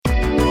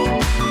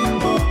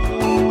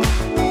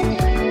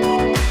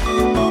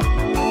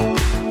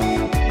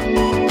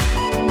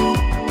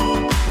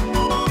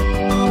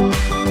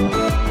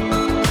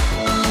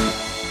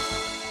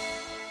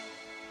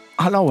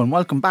Hello and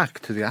welcome back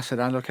to the Asset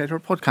Allocator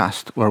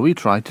podcast, where we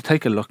try to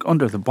take a look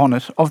under the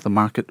bonnet of the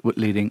market with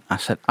leading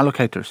asset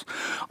allocators.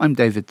 I'm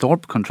David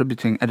Thorpe,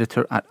 contributing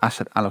editor at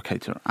Asset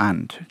Allocator,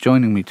 and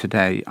joining me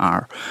today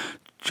are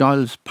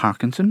Giles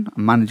Parkinson,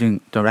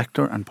 Managing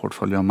Director and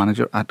Portfolio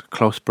Manager at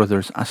Close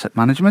Brothers Asset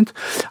Management,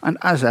 and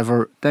as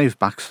ever, Dave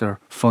Baxter,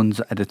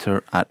 Funds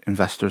Editor at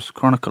Investors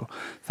Chronicle.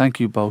 Thank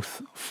you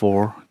both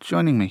for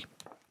joining me.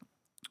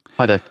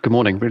 Hi there. Good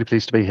morning. Really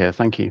pleased to be here.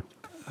 Thank you.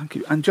 Thank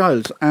you. And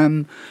Giles,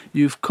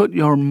 you've cut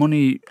your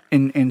money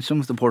in some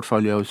of the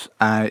portfolios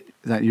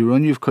that you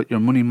run. You've cut your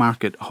money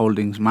market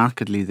holdings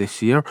markedly this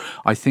year.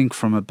 I think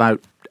from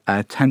about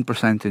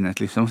 10% in at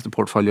least some of the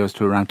portfolios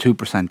to around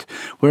 2%.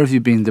 Where have you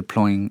been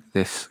deploying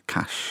this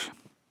cash?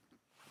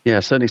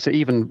 Yeah, certainly. So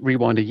even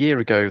rewind a year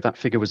ago, that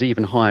figure was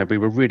even higher. We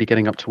were really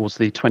getting up towards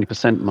the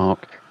 20%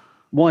 mark.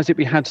 Why is it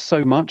we had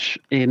so much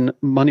in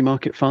money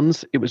market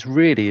funds? It was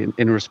really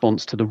in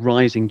response to the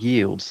rising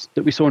yields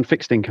that we saw in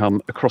fixed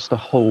income across the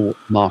whole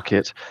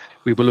market.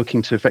 We were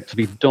looking to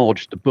effectively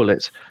dodge the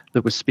bullet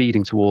that was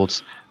speeding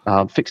towards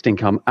fixed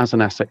income as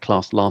an asset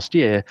class last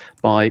year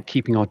by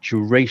keeping our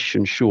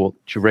duration short.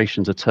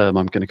 Duration's a term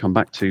I'm going to come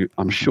back to,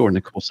 I'm sure, in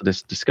the course of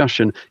this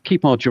discussion.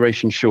 Keep our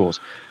duration short.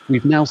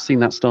 We've now seen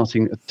that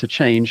starting to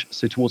change.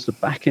 So towards the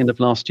back end of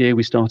last year,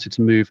 we started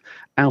to move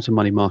out of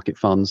money market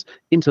funds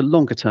into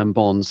longer term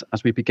bonds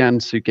as we began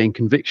to gain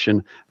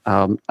conviction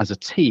as a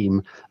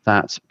team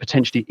that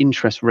potentially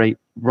interest rate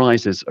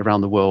rises around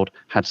the world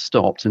had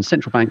stopped, and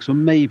central banks were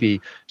maybe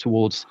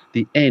towards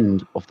the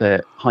end of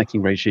their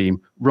hiking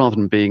regime rather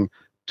than being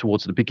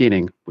towards the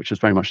beginning, which was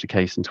very much the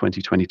case in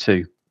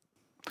 2022.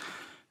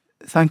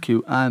 Thank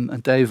you.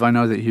 And Dave, I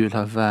know that you'll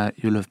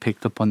have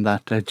picked up on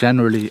that.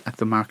 Generally, at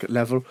the market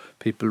level,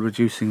 people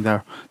reducing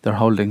their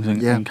holdings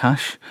in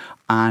cash.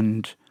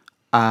 And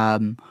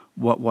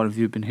what have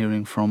you been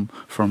hearing from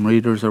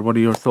readers, or what are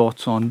your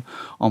thoughts on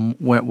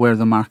where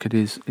the market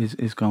is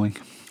going?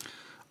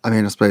 I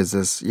mean, I suppose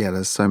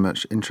there's so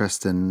much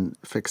interest in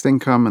fixed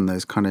income and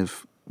those kind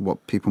of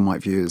what people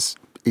might view as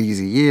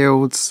easy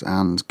yields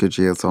and good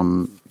yields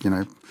on,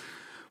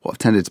 what have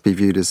tended to be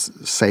viewed as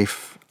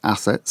safe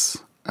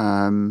assets.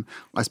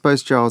 I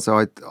suppose, Giles,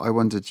 I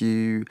wondered,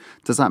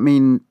 does that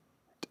mean,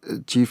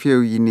 do you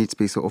feel you need to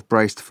be sort of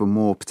braced for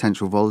more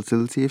potential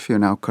volatility if you're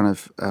now kind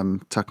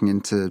of tucking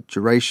into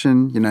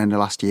duration? In the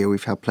last year,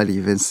 we've had plenty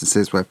of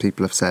instances where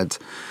people have said,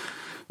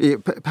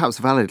 perhaps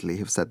validly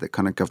have said that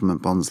kind of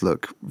government bonds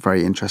look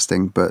very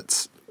interesting,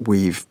 but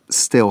we've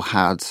still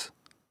had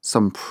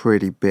some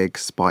pretty big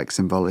spikes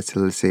in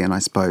volatility. And I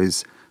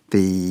suppose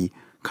the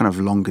kind of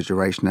longer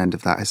duration end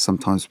of that has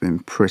sometimes been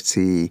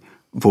pretty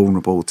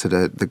vulnerable to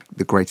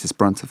the greatest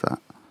brunt of that.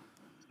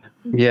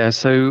 Yeah,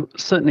 so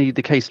certainly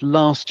the case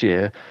last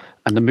year,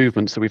 and the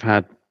movements that we've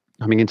had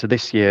coming into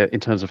this year in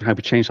terms of how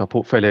we changed our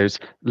portfolios,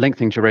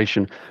 lengthening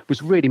duration,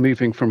 was really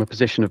moving from a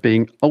position of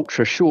being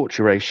ultra short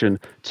duration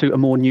to a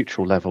more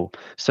neutral level.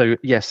 So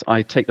yes,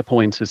 I take the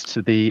point as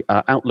to the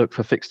outlook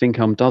for fixed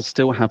income does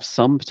still have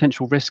some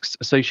potential risks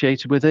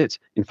associated with it.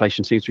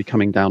 Inflation seems to be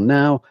coming down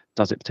now.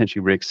 Does it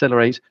potentially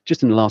reaccelerate?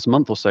 Just in the last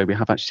month or so, we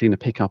have actually seen a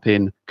pickup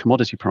in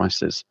commodity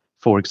prices,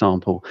 for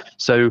example.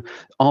 So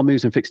our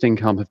moves in fixed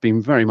income have been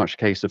very much a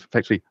case of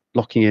effectively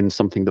locking in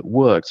something that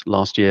worked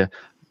last year,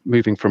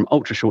 moving from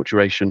ultra short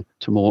duration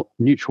to more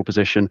neutral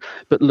position.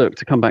 But look,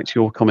 to come back to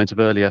your comment of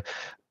earlier,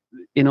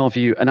 in our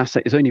view, an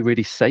asset is only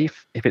really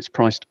safe if it's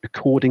priced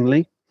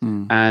accordingly.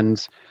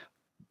 And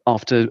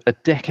after a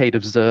decade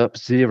of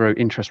zero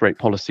interest rate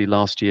policy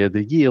last year,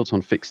 the yields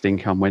on fixed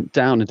income went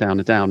down and down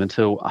and down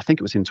until I think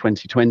it was in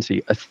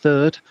 2020, a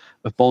third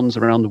of bonds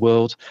around the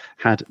world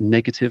had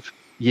negative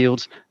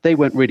yields. They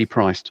weren't really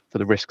priced for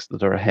the risks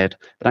that are ahead.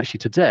 But actually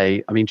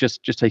today, I mean,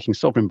 just taking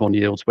sovereign bond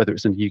yields, whether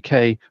it's in the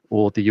UK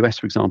or the US,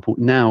 for example,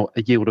 now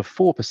a yield of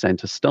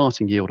 4%, a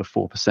starting yield of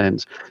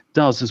 4%,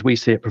 does, as we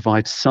see it,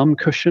 provide some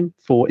cushion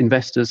for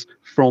investors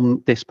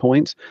from this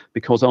point,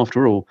 because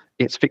after all,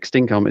 it's fixed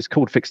income. It's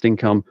called fixed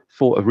income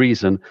for a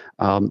reason,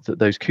 that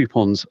those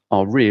coupons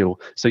are real.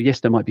 So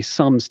yes, there might be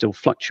some still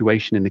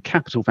fluctuation in the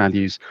capital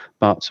values,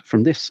 but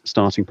from this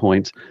starting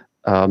point,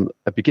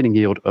 a beginning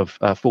yield of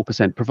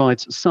 4%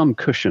 provides some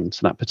cushion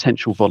to that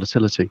potential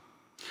volatility.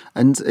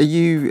 And are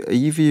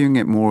you viewing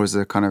it more as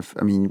a kind of,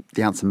 I mean,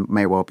 the answer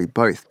may well be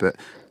both, but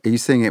are you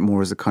seeing it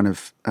more as a kind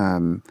of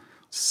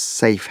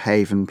safe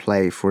haven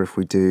play for if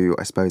we do,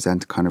 I suppose,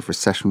 enter kind of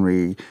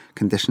recessionary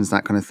conditions,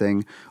 that kind of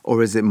thing?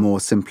 Or is it more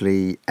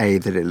simply, A,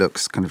 that it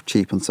looks kind of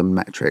cheap on some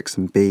metrics,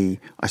 and B,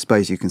 I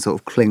suppose you can sort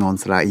of cling on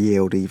to that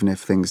yield even if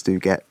things do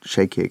get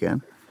shaky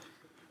again?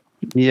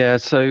 Yeah,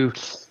 so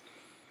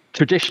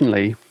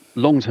traditionally,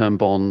 long-term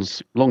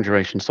bonds,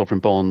 long-duration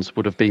sovereign bonds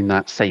would have been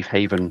that safe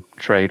haven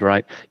trade,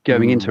 right?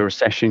 Going into a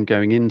recession,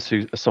 going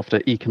into a softer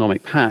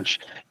economic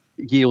patch,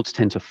 yields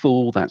tend to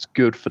fall. That's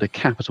good for the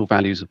capital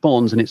values of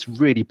bonds, and it's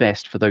really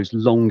best for those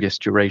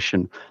longest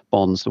duration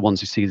bonds, the ones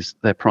who see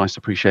their price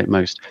appreciate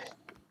most.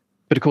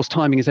 But of course,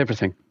 timing is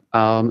everything.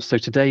 So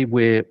today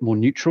we're more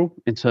neutral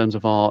in terms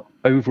of our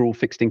overall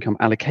fixed income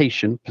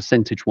allocation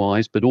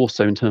percentage-wise, but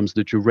also in terms of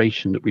the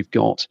duration that we've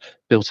got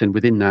built in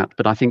within that.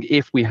 But I think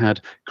if we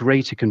had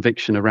greater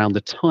conviction around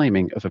the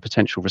timing of a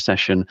potential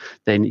recession,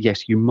 then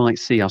yes, you might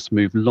see us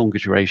move longer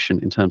duration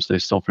in terms of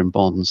those sovereign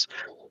bonds.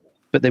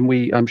 But then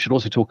we should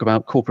also talk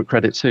about corporate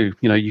credit too.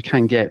 You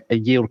can get a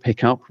yield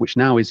pickup, which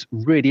now is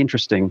really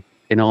interesting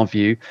in our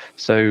view.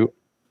 So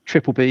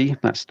triple B,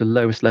 that's the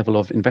lowest level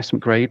of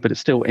investment grade, but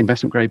it's still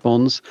investment grade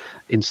bonds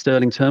in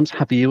sterling terms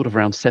have a yield of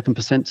around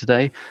 7%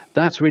 today.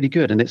 That's really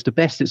good. And it's the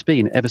best it's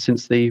been ever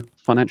since the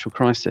financial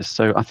crisis.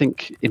 So I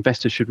think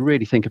investors should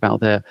really think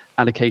about their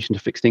allocation to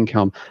fixed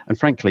income. And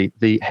frankly,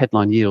 the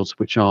headline yields,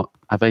 which are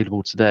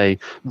available today,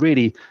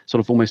 really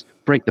sort of almost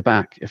break the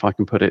back, if I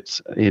can put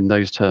it in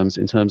those terms,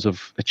 in terms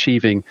of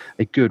achieving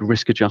a good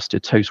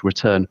risk-adjusted total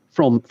return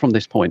from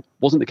this point.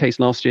 Wasn't the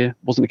case last year,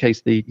 wasn't the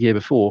case the year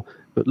before,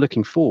 but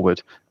looking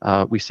forward,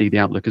 we see the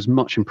outlook as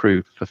much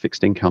improved for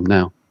fixed income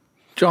now.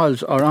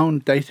 Giles, our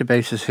own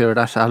databases here at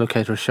Asset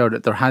Allocators show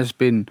that there has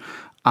been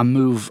a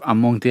move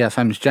among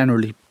DFMs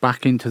generally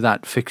back into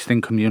that fixed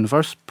income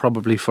universe,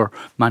 probably for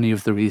many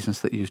of the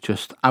reasons that you've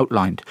just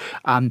outlined.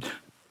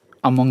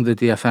 Among the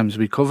DFMs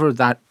we cover,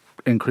 that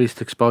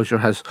increased exposure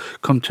has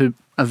come to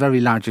a very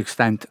large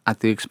extent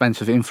at the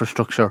expense of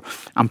infrastructure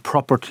and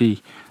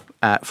property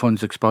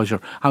funds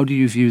exposure. How do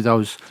you view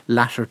those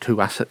latter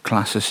two asset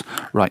classes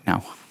right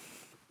now?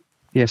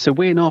 Yeah, so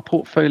we in our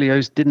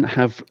portfolios didn't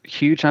have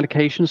huge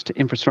allocations to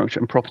infrastructure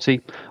and property.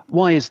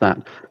 Why is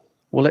that?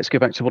 Well, let's go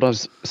back to what I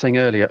was saying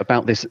earlier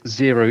about this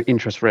zero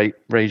interest rate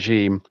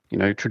regime.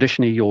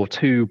 Traditionally, your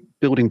two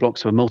building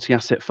blocks of a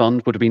multi-asset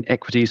fund would have been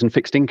equities and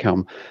fixed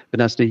income.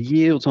 But as the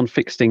yields on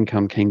fixed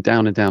income came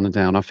down and down and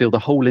down, I feel the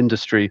whole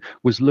industry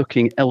was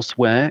looking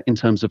elsewhere in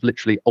terms of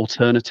literally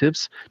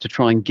alternatives to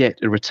try and get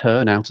a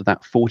return out of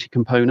that 40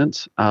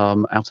 component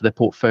out of their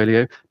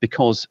portfolio,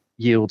 because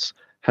yields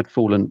had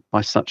fallen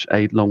by such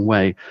a long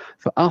way.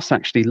 For us,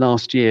 actually,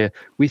 last year,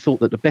 we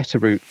thought that the better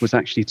route was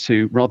actually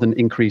to, rather than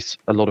increase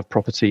a lot of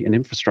property and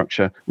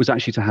infrastructure, was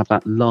actually to have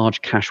that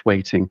large cash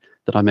weighting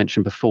that I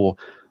mentioned before.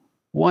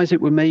 Why is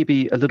it we're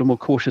maybe a little more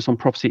cautious on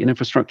property and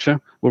infrastructure?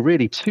 Well,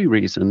 really two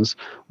reasons.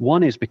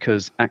 One is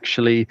because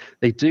actually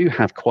they do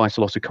have quite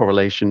a lot of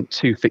correlation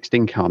to fixed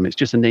income. It's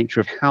just the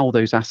nature of how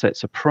those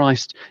assets are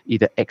priced,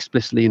 either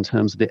explicitly in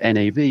terms of the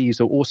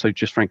NAVs or also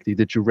just frankly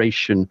the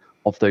duration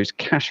of those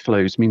cash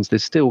flows means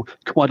there's still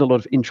quite a lot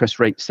of interest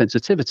rate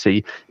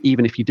sensitivity,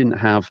 even if you didn't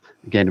have,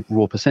 again,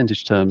 raw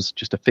percentage terms,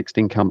 just a fixed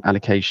income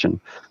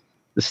allocation.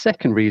 The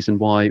second reason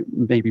why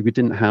maybe we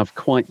didn't have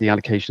quite the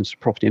allocations to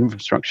property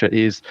infrastructure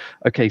is,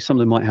 okay, some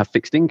of them might have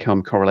fixed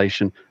income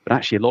correlation, but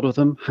actually a lot of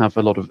them have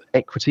a lot of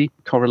equity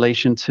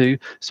correlation too.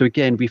 So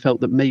again, we felt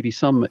that maybe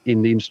some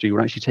in the industry were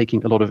actually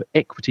taking a lot of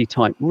equity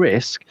type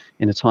risk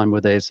in a time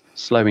where there's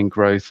slowing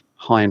growth,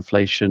 high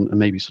inflation, and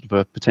maybe sort of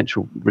a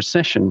potential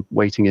recession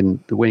waiting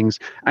in the wings,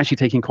 actually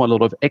taking quite a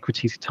lot of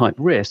equity type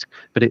risk,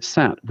 but it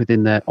sat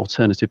within their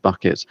alternative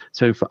buckets.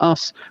 So for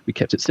us, we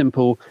kept it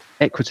simple,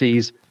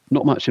 equities,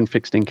 not much in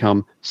fixed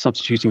income,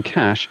 substituting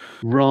cash,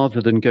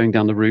 rather than going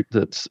down the route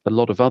that a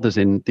lot of others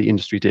in the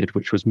industry did,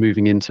 which was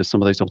moving into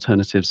some of those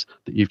alternatives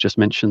that you've just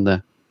mentioned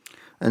there.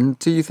 And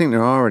do you think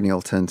there are any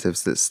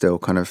alternatives that still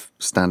kind of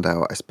stand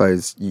out? I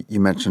suppose you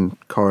mentioned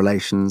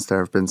correlations. There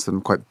have been some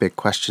quite big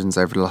questions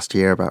over the last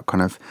year about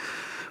kind of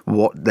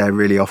what they're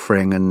really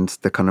offering and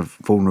the kind of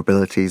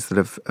vulnerabilities that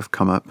have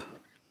come up.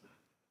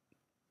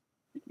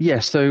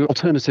 Yes, so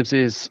alternatives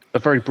is a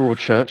very broad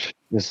church.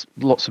 There's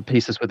lots of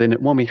pieces within it.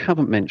 One we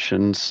haven't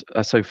mentioned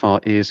so far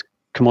is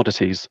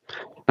commodities.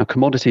 Now,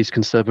 commodities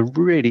can serve a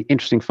really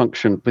interesting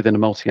function within a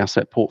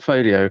multi-asset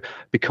portfolio,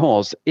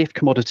 because if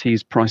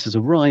commodities prices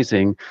are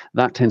rising,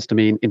 that tends to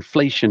mean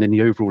inflation in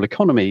the overall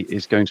economy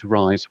is going to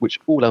rise, which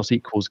all else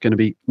equal is going to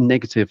be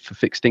negative for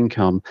fixed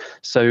income.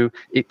 So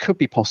it could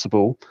be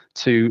possible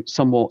to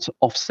somewhat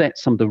offset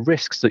some of the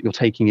risks that you're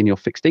taking in your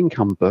fixed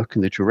income book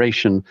and the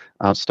duration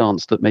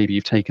stance that maybe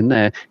you've taken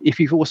there,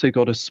 if you've also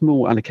got a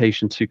small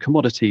allocation to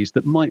commodities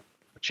that might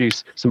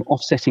produce some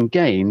offsetting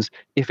gains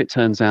if it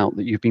turns out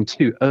that you've been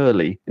too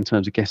early in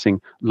terms of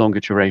getting longer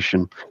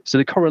duration. So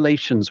the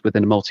correlations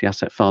within a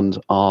multi-asset fund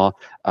are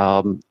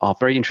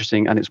very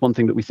interesting, and it's one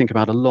thing that we think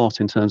about a lot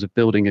in terms of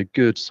building a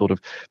good sort of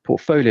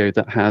portfolio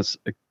that has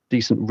a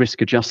decent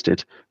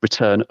risk-adjusted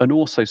return and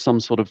also some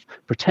sort of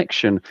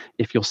protection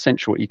if your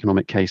central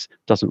economic case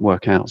doesn't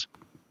work out.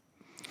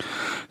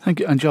 Thank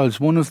you. And Giles,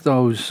 one of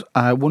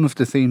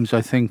the themes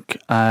I think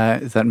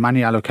that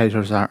many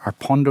allocators are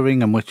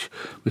pondering, and which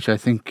I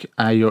think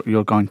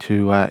you're going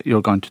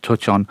to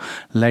touch on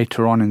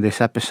later on in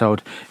this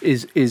episode,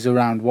 is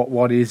around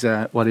what is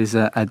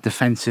a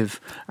defensive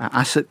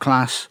asset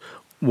class,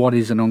 what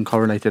is an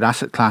uncorrelated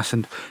asset class,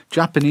 and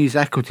Japanese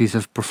equities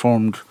have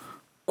performed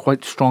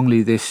quite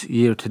strongly this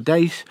year to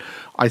date.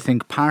 I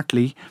think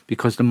partly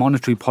because the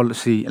monetary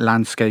policy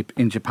landscape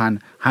in Japan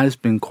has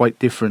been quite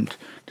different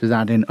to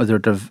that in other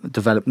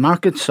developed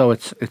markets, so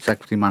its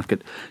equity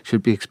market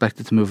should be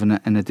expected to move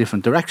in a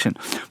different direction.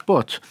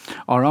 But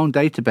our own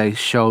database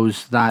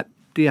shows that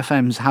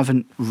DFMs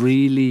haven't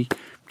really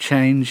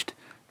changed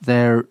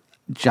their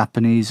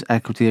Japanese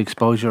equity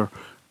exposure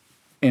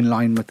in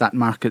line with that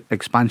market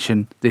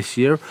expansion this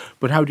year.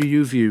 But how do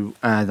you view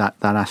that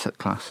asset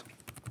class?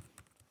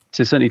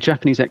 So certainly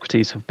Japanese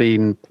equities have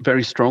been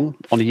very strong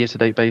on a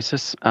year-to-date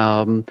basis.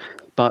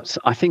 But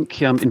I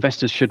think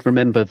investors should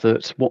remember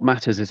that what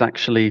matters is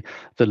actually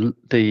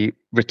the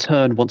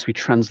return once we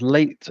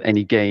translate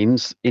any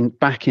gains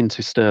back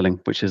into sterling,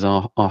 which is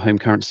our home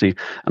currency.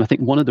 And I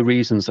think one of the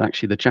reasons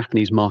actually the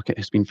Japanese market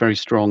has been very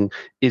strong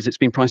is it's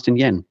been priced in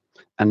yen.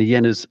 And the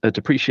yen has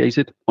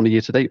depreciated on a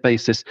year-to-date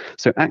basis.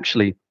 So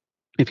actually,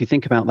 if you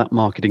think about that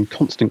market in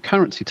constant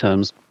currency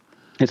terms,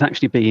 it's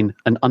actually been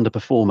an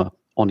underperformer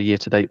on a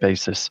year-to-date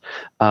basis.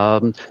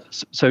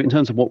 So in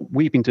terms of what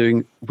we've been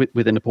doing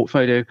within the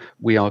portfolio,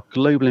 we are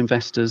global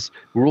investors.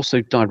 We're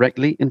also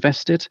directly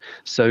invested.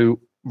 So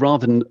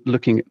rather than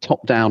looking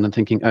top-down and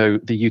thinking, oh,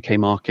 the UK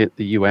market,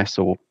 the US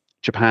or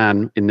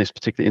Japan in this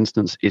particular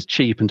instance is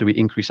cheap and do we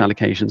increase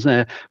allocations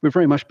there? We're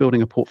very much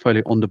building a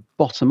portfolio on the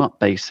bottom-up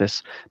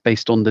basis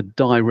based on the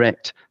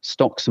direct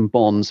stocks and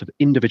bonds of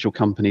individual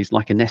companies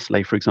like a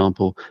Nestle, for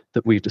example,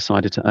 that we've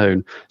decided to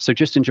own. So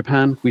just in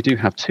Japan, we do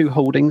have two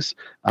holdings.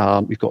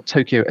 We've got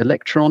Tokyo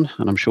Electron,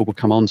 and I'm sure we'll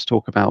come on to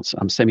talk about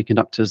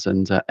semiconductors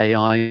and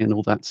AI and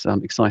all that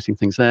exciting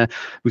things there.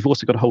 We've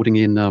also got a holding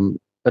in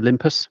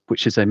Olympus,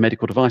 which is a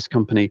medical device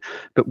company.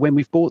 But when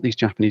we've bought these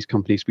Japanese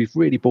companies, we've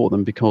really bought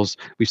them because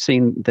we've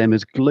seen them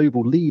as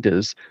global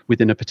leaders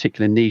within a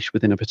particular niche,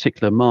 within a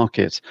particular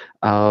market,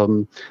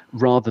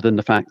 rather than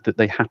the fact that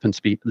they happen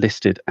to be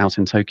listed out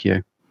in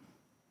Tokyo.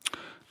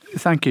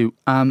 Thank you.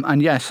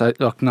 And yes,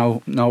 look,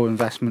 no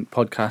investment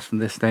podcast in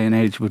this day and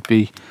age would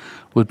be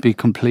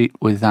complete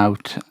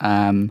without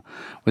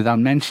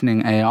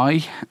mentioning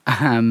AI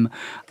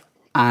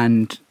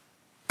and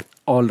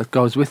all that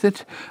goes with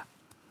it.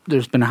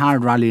 There's been a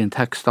hard rally in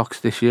tech stocks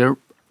this year,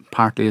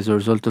 partly as a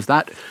result of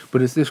that.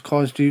 But has this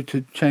caused you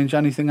to change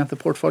anything at the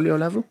portfolio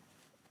level?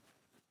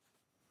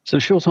 So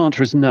the short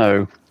answer is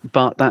no,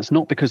 but that's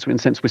not because, in a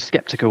sense, we're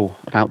skeptical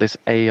about this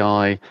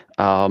AI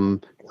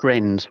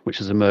trend which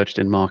has emerged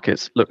in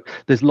markets. Look,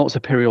 there's lots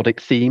of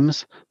periodic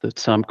themes that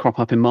crop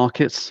up in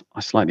markets. I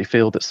slightly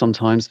feel that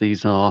sometimes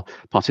these are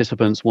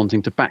participants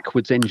wanting to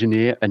backwards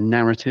engineer a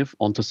narrative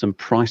onto some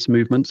price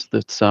movement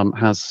that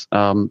has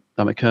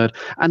occurred.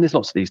 And there's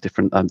lots of these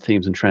different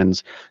themes and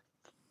trends.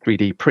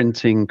 3D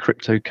printing,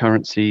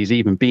 cryptocurrencies,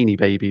 even Beanie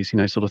Babies,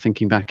 sort of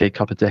thinking back a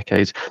couple of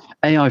decades.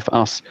 AI for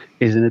us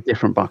is in a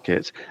different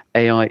bucket.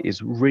 AI is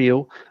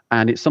real,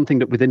 and it's something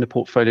that within the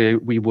portfolio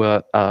we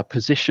were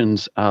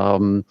positioned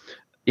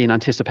in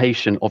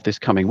anticipation of this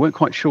coming. Weren't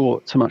quite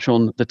sure too much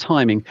on the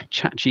timing.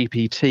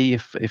 ChatGPT,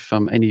 if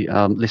any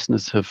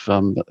listeners have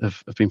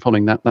been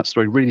following that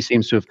story, really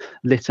seems to have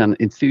lit an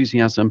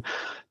enthusiasm.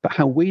 But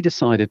how we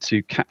decided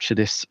to capture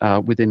this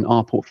within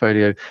our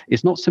portfolio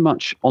is not so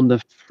much on the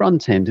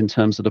front end in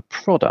terms of the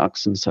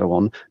products and so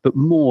on, but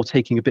more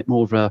taking a bit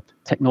more of a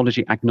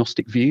technology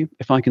agnostic view,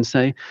 if I can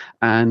say,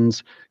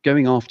 and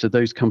going after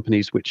those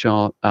companies which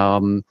are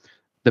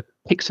the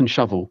picks and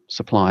shovel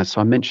suppliers. So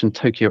I mentioned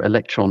Tokyo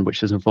Electron,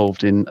 which is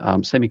involved in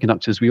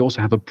semiconductors. We also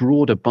have a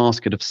broader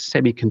basket of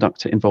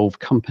semiconductor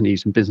involved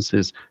companies and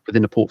businesses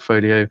within the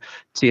portfolio.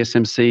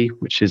 TSMC,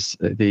 which is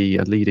the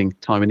leading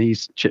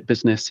Taiwanese chip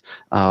business,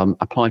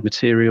 Applied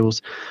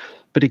Materials.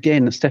 But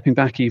again, stepping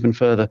back even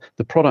further,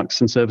 the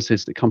products and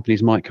services that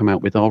companies might come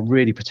out with are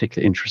really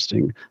particularly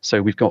interesting.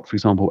 So we've got, for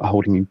example, a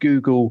holding in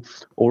Google,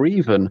 or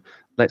even,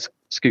 let's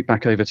scoot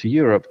back over to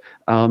Europe,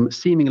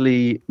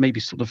 seemingly maybe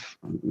sort of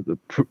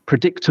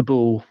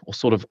predictable or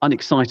sort of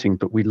unexciting,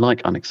 but we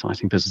like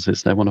unexciting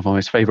businesses. They're one of our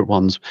most favorite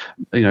ones.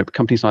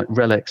 Companies like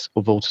Relex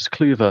or Wolters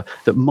Kluwer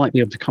that might be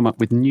able to come up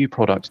with new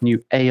products,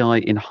 new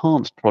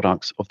AI-enhanced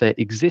products of their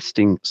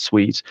existing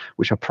suite,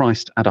 which are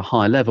priced at a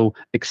higher level,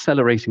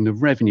 accelerating the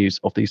revenues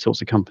of these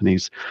sorts of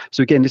companies.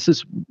 So again, this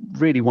is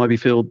really why we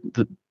feel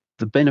that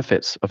the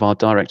benefits of our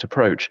direct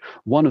approach.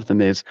 One of them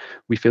is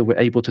we feel we're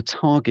able to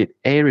target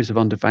areas of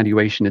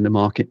undervaluation in the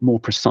market more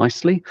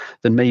precisely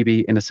than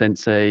maybe, in a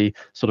sense, a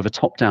sort of a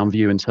top-down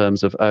view in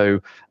terms of,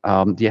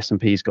 the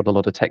S&P's got a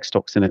lot of tech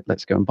stocks in it,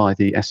 let's go and buy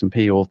the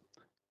S&P or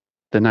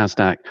the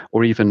NASDAQ,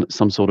 or even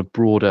some sort of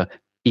broader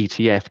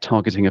ETF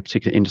targeting a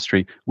particular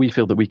industry. We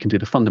feel that we can do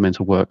the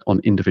fundamental work on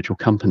individual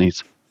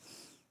companies.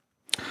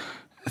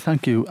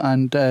 Thank you.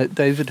 And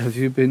David,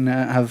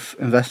 have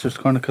Investors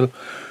Chronicle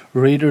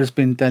readers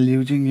been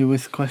deluging you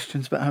with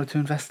questions about how to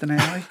invest in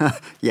AI?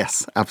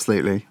 Yes,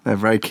 absolutely. They're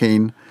very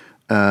keen.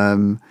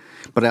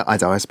 But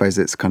I suppose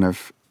it's kind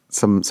of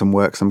some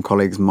work some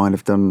colleagues might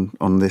have done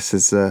on this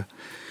is,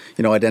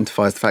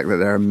 identifies the fact that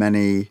there are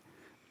many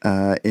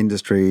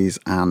industries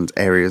and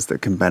areas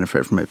that can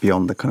benefit from it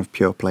beyond the kind of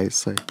pure plays.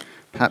 So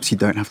perhaps you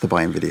don't have to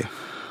buy NVIDIA.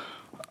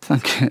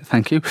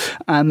 Thank you.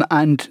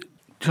 And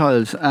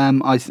Giles,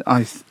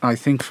 I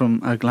think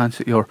from a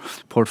glance at your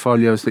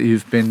portfolios that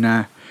you've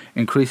been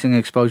increasing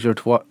exposure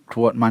to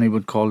what many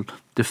would call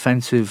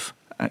defensive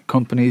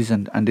companies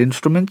and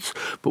instruments.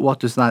 But what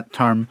does that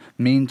term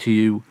mean to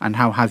you, and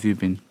how have you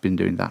been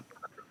doing that?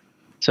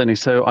 Certainly.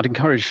 So I'd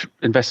encourage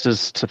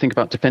investors to think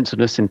about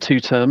defensiveness in two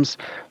terms.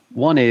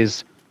 One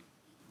is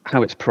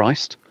how it's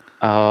priced.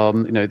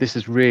 This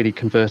is really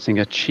converting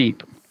a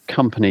cheap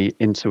company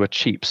into a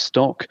cheap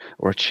stock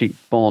or a cheap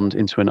bond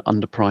into an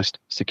underpriced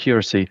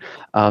security.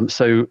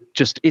 So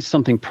just is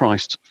something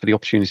priced for the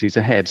opportunities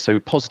ahead? So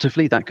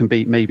positively, that can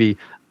be maybe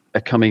a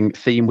coming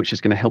theme which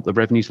is going to help the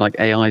revenues, like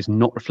AI is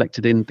not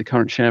reflected in the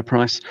current share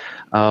price,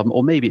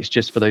 or maybe it's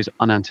just for those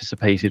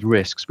unanticipated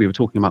risks. We were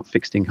talking about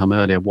fixed income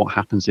earlier. What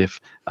happens if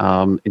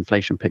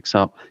inflation picks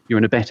up? You're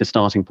in a better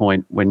starting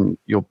point when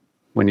your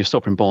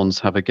sovereign bonds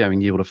have a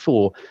going yield of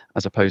 4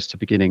 as opposed to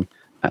beginning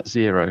at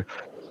 0.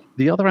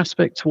 The other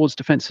aspect towards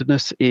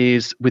defensiveness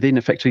is within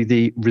effectively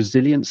the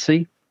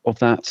resiliency of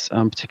that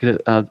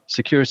particular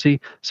security.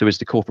 So is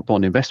the corporate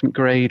bond investment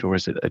grade, or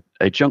is it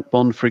a junk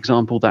bond, for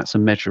example? That's a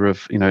measure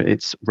of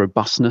its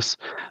robustness.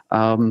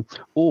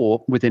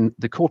 Or within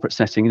the corporate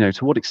setting,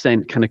 to what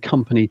extent can a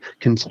company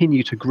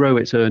continue to grow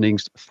its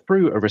earnings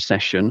through a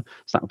recession?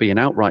 So that would be an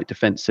outright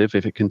defensive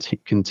if it can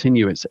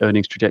continue its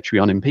earnings trajectory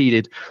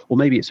unimpeded. Or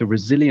maybe it's a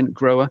resilient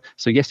grower.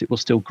 So yes, it will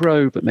still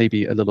grow, but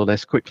maybe a little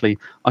less quickly.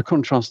 I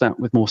contrast that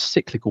with more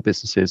cyclical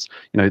businesses.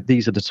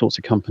 These are the sorts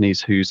of companies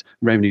whose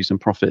revenues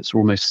and profits are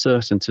almost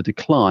certain to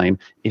decline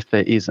if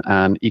there is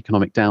an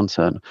economic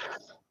downturn.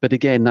 But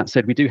again, that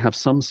said, we do have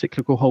some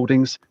cyclical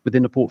holdings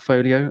within the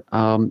portfolio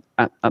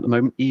at the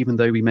moment, even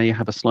though we may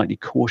have a slightly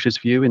cautious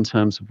view in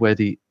terms of where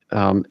the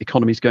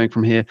economy is going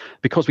from here,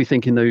 because we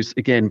think in those,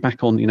 again,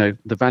 back on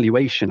the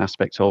valuation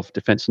aspect of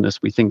defensiveness,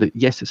 we think that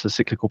yes, it's a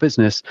cyclical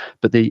business,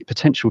 but the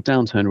potential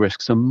downturn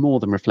risks are more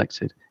than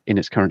reflected in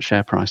its current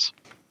share price.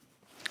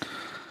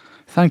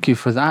 Thank you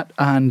for that.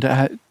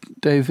 And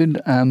David,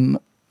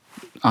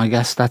 I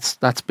guess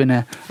that's been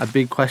a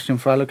big question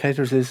for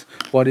allocators, is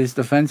what is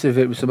defensive?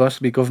 It was supposed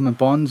to be government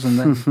bonds, and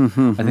then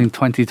I think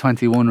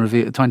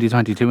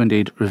 2022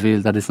 indeed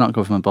revealed that it's not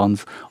government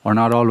bonds, or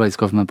not always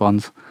government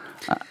bonds.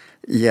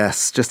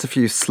 Yes, just a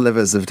few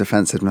slivers of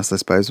defensiveness, I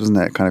suppose, wasn't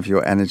it? Kind of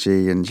your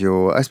energy and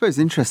I suppose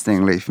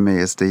interestingly for me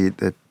is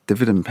the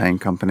dividend paying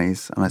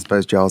companies, and I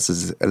suppose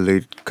Giles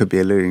could be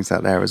alluding to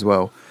that there as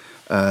well.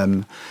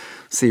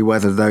 See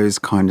whether those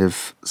kind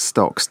of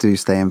stocks do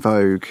stay in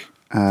vogue.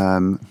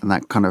 And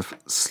that kind of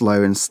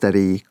slow and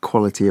steady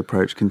quality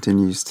approach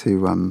continues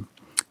to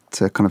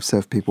kind of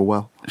serve people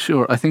well.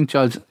 Sure. I think,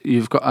 Giles,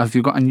 have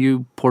you got a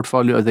new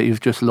portfolio that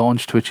you've just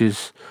launched, which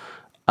is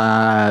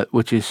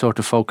sort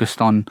of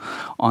focused on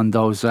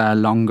those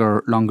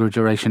longer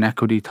duration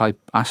equity type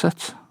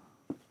assets?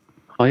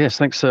 Oh, yes,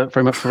 thanks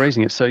very much for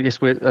raising it. So, yes,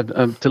 we're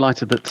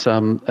delighted that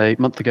a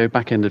month ago,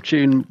 back end of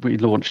June, we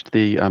launched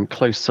the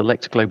Close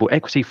Select Global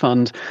Equity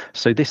Fund.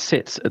 So this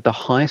sits at the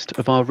highest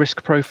of our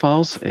risk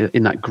profiles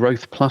in that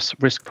growth plus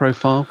risk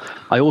profile.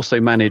 I also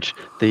manage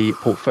the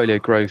portfolio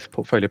growth,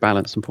 portfolio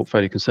balance and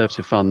portfolio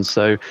conservative funds.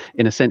 So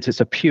in a sense,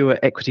 it's a pure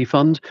equity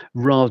fund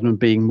rather than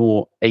being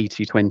more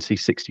 80-20,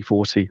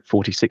 60-40,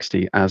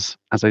 40-60 as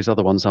those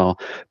other ones are.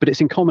 But it's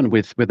in common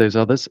with those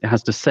others. It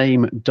has the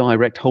same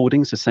direct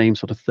holdings, the same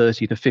sort of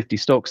 30 to 50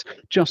 stocks,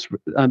 just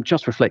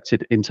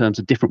reflected in terms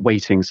of different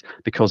weightings,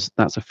 because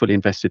that's a fully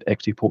invested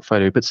equity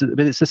portfolio. But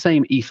it's the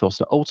same ethos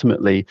that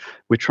ultimately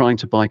we're trying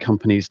to buy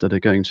companies that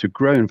are going to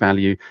grow in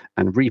value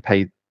and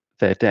repay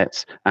their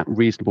debts at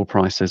reasonable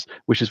prices,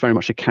 which is very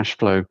much a cash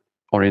flow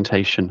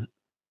orientation.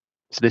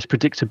 So this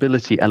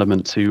predictability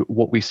element to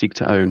what we seek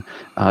to own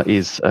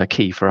is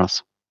key for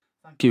us.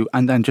 Thank you.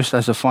 And then just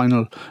as a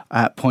final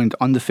point,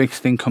 on the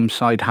fixed income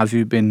side, have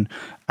you been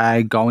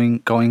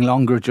going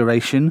longer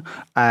duration,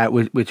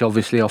 which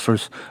obviously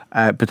offers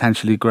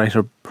potentially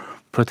greater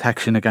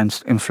protection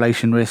against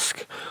inflation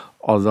risk,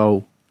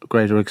 although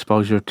greater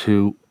exposure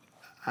to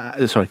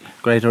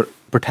greater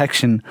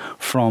protection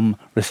from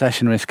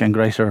recession risk and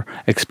greater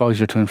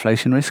exposure to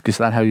inflation risk? Is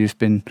that how you've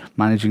been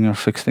managing your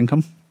fixed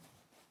income?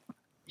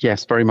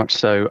 Yes, very much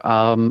so.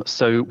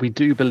 So we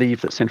do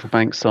believe that central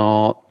banks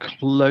are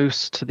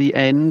close to the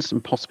end,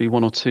 and possibly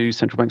one or two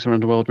central banks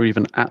around the world are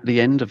even at the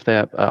end of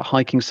their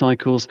hiking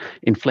cycles.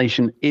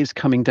 Inflation is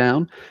coming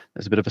down.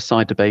 There's a bit of a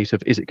side debate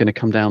of, is it going to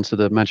come down to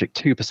the magic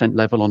 2%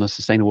 level on a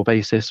sustainable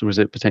basis, or is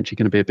it potentially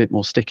going to be a bit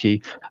more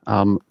sticky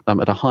at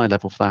a higher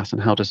level for that? And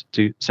how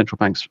do central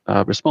banks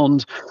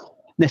respond?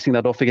 Netting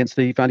that off against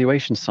the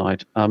valuation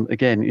side.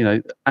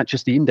 Again, at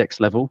just the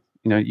index level,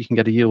 you can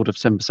get a yield of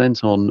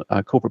 7%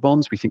 on corporate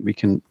bonds. We think we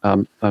can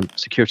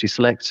security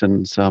select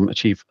and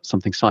achieve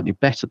something slightly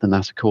better than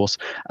that, of course.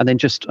 And then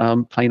just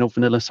plain old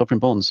vanilla sovereign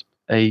bonds,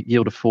 a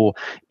yield of 4.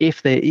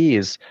 If there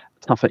is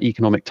tougher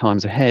economic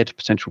times ahead,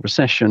 potential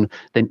recession,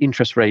 then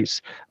interest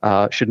rates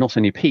should not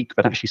only peak,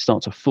 but actually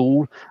start to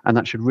fall. And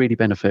that should really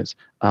benefit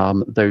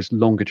those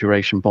longer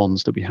duration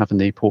bonds that we have in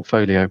the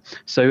portfolio.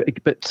 So,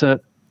 but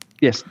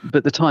Yes,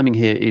 but the timing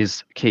here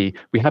is key.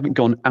 We haven't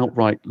gone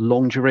outright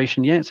long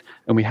duration yet,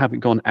 and we haven't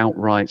gone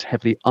outright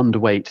heavily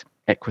underweight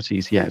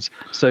equities yet.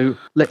 So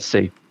let's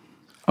see.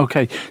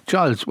 Okay,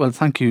 Giles, well,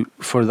 thank you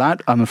for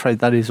that. I'm afraid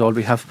that is all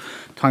we have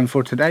time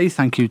for today.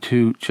 Thank you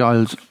to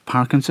Giles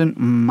Parkinson,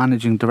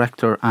 Managing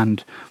Director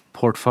and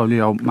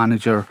Portfolio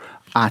Manager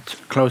at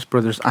Close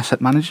Brothers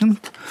Asset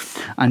Management,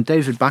 and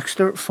David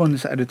Baxter,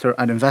 Funds Editor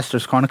at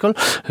Investors Chronicle,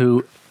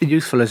 who,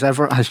 useful as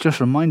ever, has just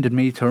reminded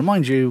me to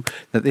remind you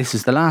that this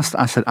is the last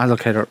Asset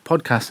Allocator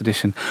podcast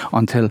edition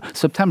until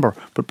September.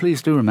 But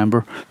please do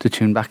remember to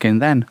tune back in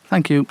then.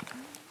 Thank you.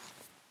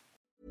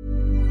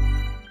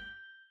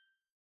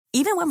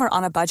 Even when we're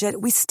on a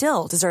budget, we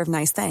still deserve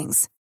nice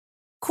things.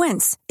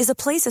 Quince is a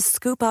place to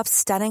scoop up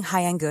stunning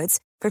high-end goods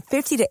for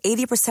 50 to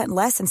 80%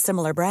 less than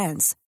similar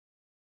brands.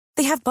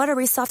 They have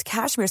buttery soft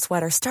cashmere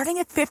sweaters starting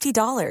at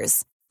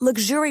 $50,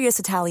 luxurious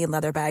Italian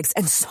leather bags,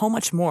 and so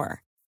much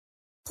more.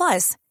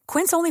 Plus,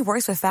 Quince only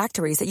works with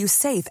factories that use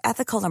safe,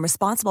 ethical, and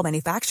responsible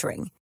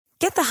manufacturing.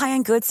 Get the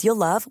high-end goods you'll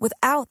love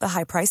without the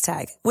high price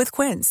tag with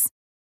Quince.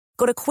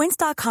 Go to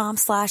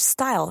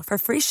quince.com/style for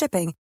free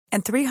shipping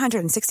and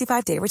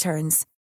 365-day returns.